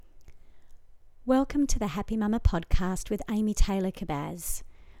Welcome to the Happy Mama podcast with Amy Taylor Kabaz.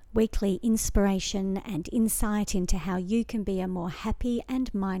 Weekly inspiration and insight into how you can be a more happy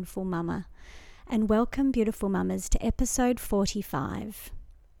and mindful mama. And welcome, beautiful mamas, to episode 45.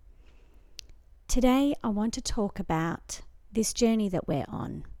 Today, I want to talk about this journey that we're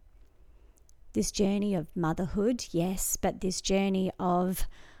on. This journey of motherhood, yes, but this journey of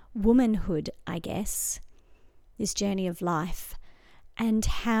womanhood, I guess. This journey of life. And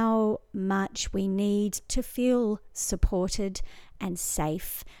how much we need to feel supported and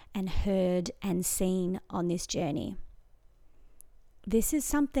safe and heard and seen on this journey. This is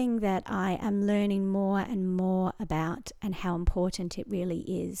something that I am learning more and more about and how important it really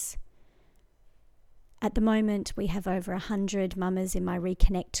is. At the moment, we have over 100 mamas in my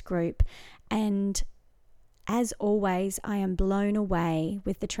Reconnect group, and as always, I am blown away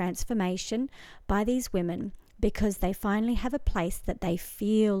with the transformation by these women because they finally have a place that they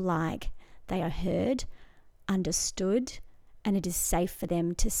feel like they are heard, understood, and it is safe for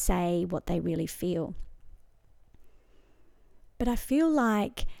them to say what they really feel. But I feel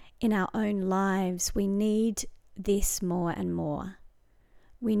like in our own lives, we need this more and more.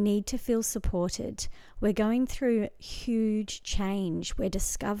 We need to feel supported. We're going through huge change. We're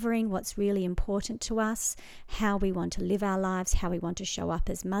discovering what's really important to us, how we want to live our lives, how we want to show up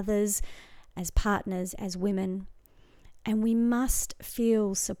as mothers, as partners, as women, and we must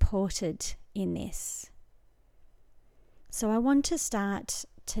feel supported in this. So I want to start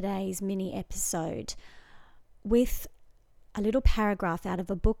today's mini episode with a little paragraph out of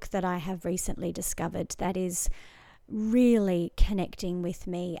a book that I have recently discovered that is really connecting with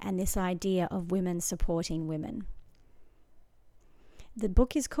me and this idea of women supporting women. The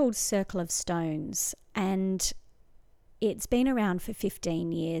book is called Circle of Stones, and it's been around for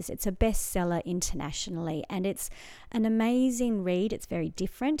 15 years. It's a bestseller internationally, and it's an amazing read. It's very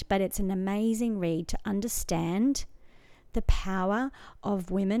different, but it's an amazing read to understand the power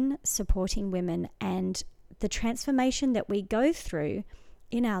of women supporting women and the transformation that we go through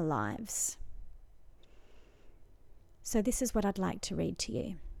in our lives. So this is what I'd like to read to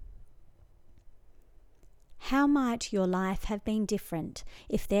you. How might your life have been different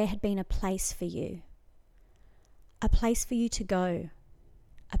if there had been a place for you? A place for you to go,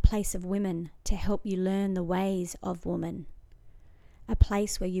 a place of women to help you learn the ways of woman, a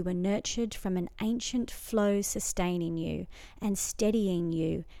place where you were nurtured from an ancient flow sustaining you and steadying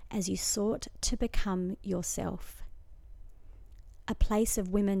you as you sought to become yourself, a place of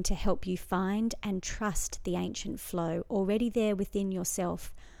women to help you find and trust the ancient flow already there within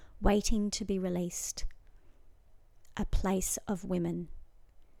yourself, waiting to be released, a place of women.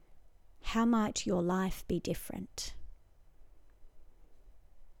 How might your life be different?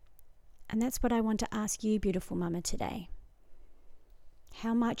 And that's what I want to ask you, beautiful mama, today.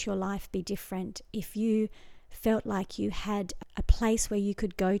 How might your life be different if you felt like you had a place where you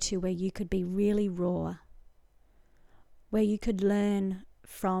could go to, where you could be really raw, where you could learn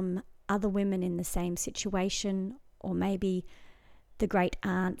from other women in the same situation, or maybe the great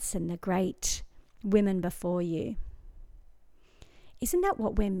aunts and the great women before you? Isn't that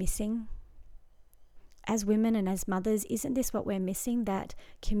what we're missing? As women and as mothers, isn't this what we're missing? That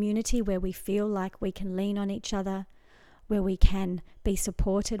community where we feel like we can lean on each other, where we can be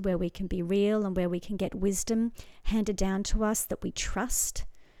supported, where we can be real, and where we can get wisdom handed down to us that we trust.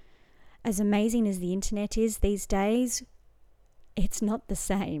 As amazing as the internet is these days, it's not the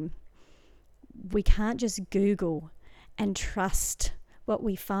same. We can't just Google and trust what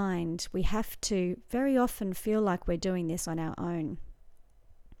we find. We have to very often feel like we're doing this on our own.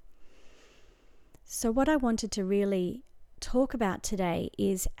 So what I wanted to really talk about today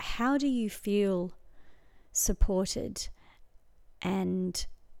is, how do you feel supported and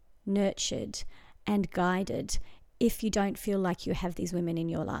nurtured and guided if you don't feel like you have these women in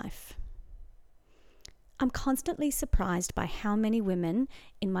your life? I'm constantly surprised by how many women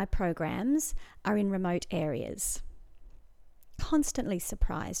in my programs are in remote areas. Constantly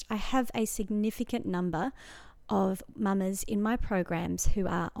surprised. I have a significant number of mamas in my programs who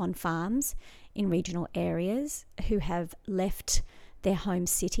are on farms in regional areas, who have left their home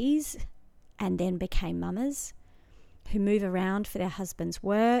cities and then became mamas, who move around for their husband's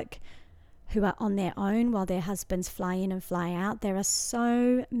work, who are on their own while their husbands fly in and fly out. There are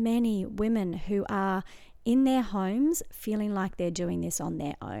so many women who are in their homes feeling like they're doing this on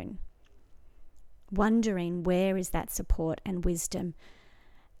their own, wondering where is that support and wisdom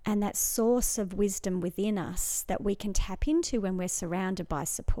and that source of wisdom within us that we can tap into when we're surrounded by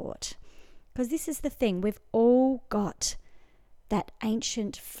support. Because this is the thing, we've all got that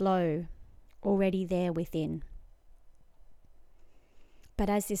ancient flow already there within. But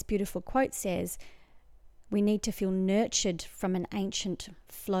as this beautiful quote says, we need to feel nurtured from an ancient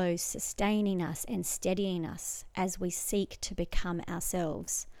flow, sustaining us and steadying us as we seek to become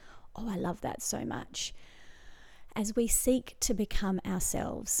ourselves. Oh, I love that so much. As we seek to become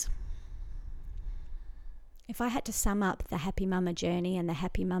ourselves. If I had to sum up the Happy Mama journey and the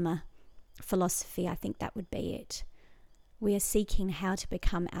Happy Mama philosophy, I think that would be it. We are seeking how to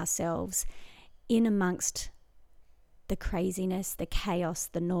become ourselves in amongst the craziness, the chaos,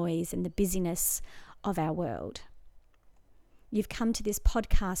 the noise, and the busyness of our world. You've come to this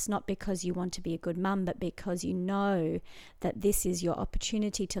podcast not because you want to be a good mum, but because you know that this is your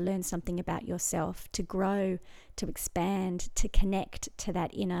opportunity to learn something about yourself, to grow, to expand, to connect to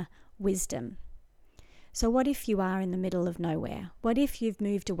that inner wisdom. So what if you are in the middle of nowhere? What if you've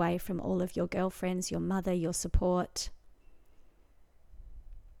moved away from all of your girlfriends, your mother, your support?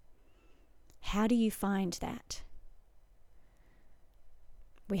 How do you find that?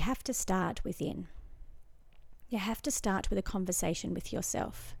 We have to start within. You have to start with a conversation with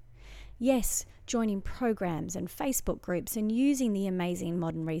yourself. Yes, joining programs and Facebook groups and using the amazing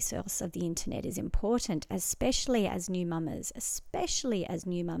modern resource of the internet is important, especially as new mamas.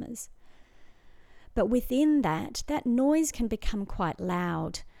 But within that noise can become quite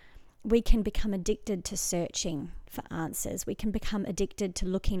loud. We can become addicted to searching for answers. We can become addicted to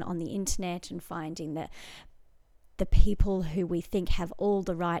looking on the internet and finding the people who we think have all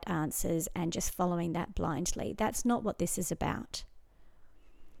the right answers and just following that blindly. That's not what this is about.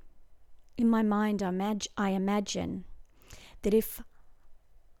 In my mind, I imagine that if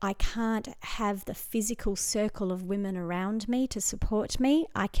I can't have the physical circle of women around me to support me,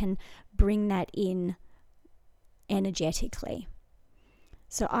 I can bring that in energetically.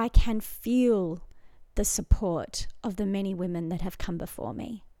 So I can feel the support of the many women that have come before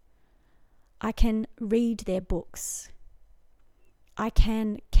me. I can read their books. I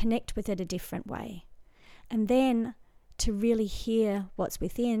can connect with it a different way. And then to really hear what's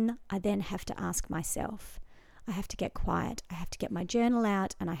within, I then have to ask myself. I have to get quiet. I have to get my journal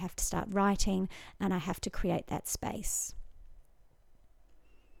out and I have to start writing and I have to create that space.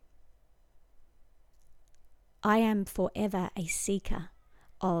 I am forever a seeker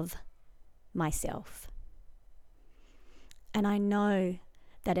of myself. And I know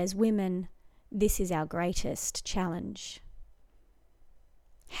that as women, this is our greatest challenge.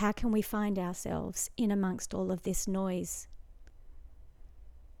 How can we find ourselves in amongst all of this noise?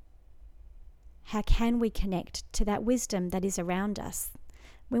 How can we connect to that wisdom that is around us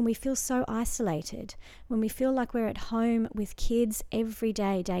when we feel so isolated, when we feel like we're at home with kids every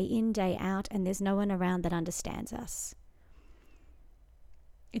day, day in, day out, and there's no one around that understands us?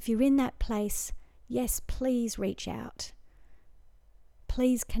 If you're in that place, yes, please reach out.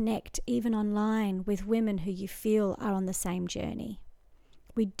 Please connect, even online, with women who you feel are on the same journey.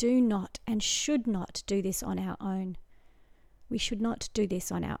 We do not and should not do this on our own. We should not do this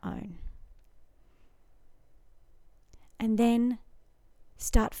on our own. And then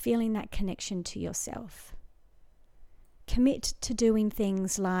start feeling that connection to yourself. Commit to doing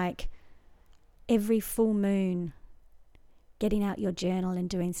things like every full moon, getting out your journal and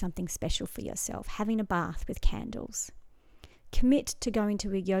doing something special for yourself, having a bath with candles. Commit to going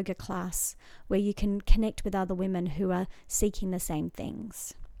to a yoga class where you can connect with other women who are seeking the same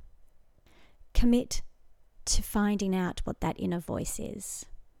things. Commit to finding out what that inner voice is.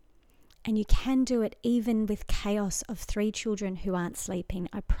 And you can do it even with chaos of 3 children who aren't sleeping.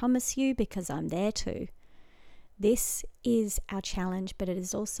 I promise you, because I'm there too. This is our challenge, but it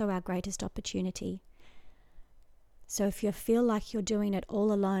is also our greatest opportunity. So if you feel like you're doing it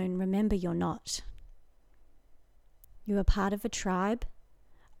all alone, remember you're not. You are part of a tribe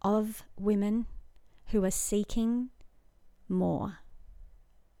of women who are seeking more.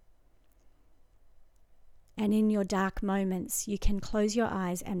 And in your dark moments, you can close your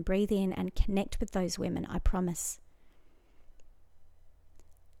eyes and breathe in and connect with those women, I promise.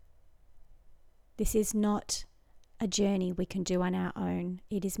 This is not a journey we can do on our own.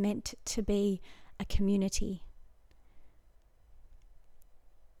 It is meant to be a community.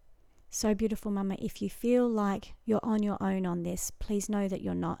 So beautiful, Mama, if you feel like you're on your own on this, please know that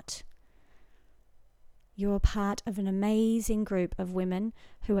you're not. You're part of an amazing group of women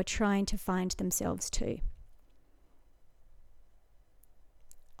who are trying to find themselves too.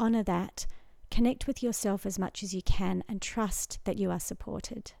 Honor that, connect with yourself as much as you can, and trust that you are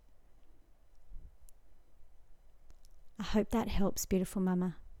supported. I hope that helps, beautiful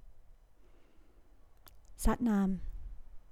Mama. Sat Nam.